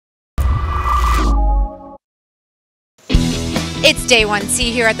It's day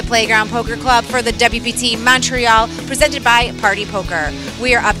 1C here at the Playground Poker Club for the WPT Montreal, presented by Party Poker.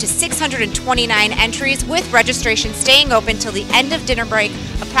 We are up to 629 entries, with registration staying open till the end of dinner break,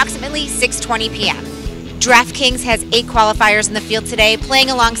 approximately 6:20 p.m. DraftKings has 8 qualifiers in the field today,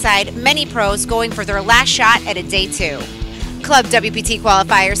 playing alongside many pros going for their last shot at a day 2. Club WPT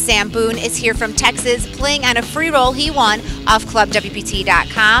qualifier Sam Boone is here from Texas, playing on a free roll he won off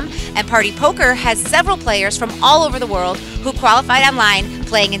clubwpt.com, and Party Poker has several players from all over the world who qualified online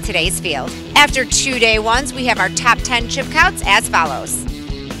playing in today's field. After 2 day ones, we have our top 10 chip counts as follows.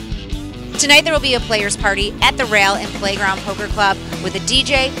 Tonight there will be a players party at the Rail and Playground Poker Club with a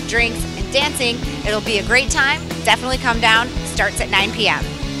DJ, drinks, and dancing. It'll be a great time. Definitely come down. Starts at 9 p.m.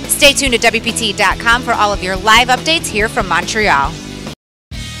 Stay tuned to WPT.com for all of your live updates here from Montreal.